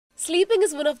Sleeping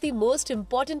is one of the most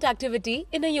important activity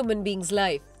in a human being's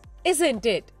life, isn't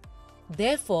it?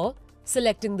 Therefore,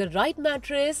 selecting the right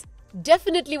mattress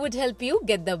definitely would help you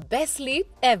get the best sleep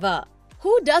ever.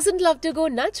 Who doesn't love to go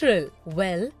natural?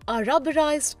 Well, our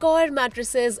rubberized coir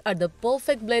mattresses are the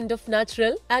perfect blend of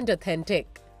natural and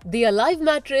authentic. The Alive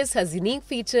mattress has unique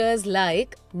features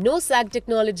like no sag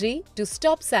technology to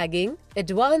stop sagging,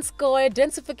 advanced coir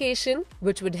densification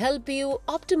which would help you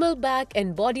optimal back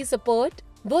and body support,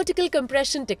 vertical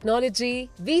compression technology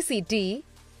 (VCT),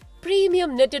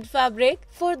 premium knitted fabric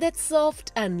for that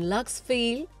soft and luxe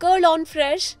feel, Kurlon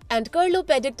Fresh and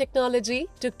Kurlopedic technology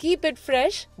to keep it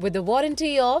fresh with a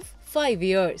warranty of 5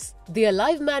 years. The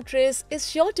Alive mattress is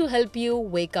sure to help you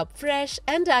wake up fresh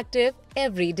and active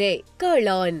every day.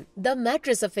 Kurlon, the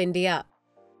mattress of India.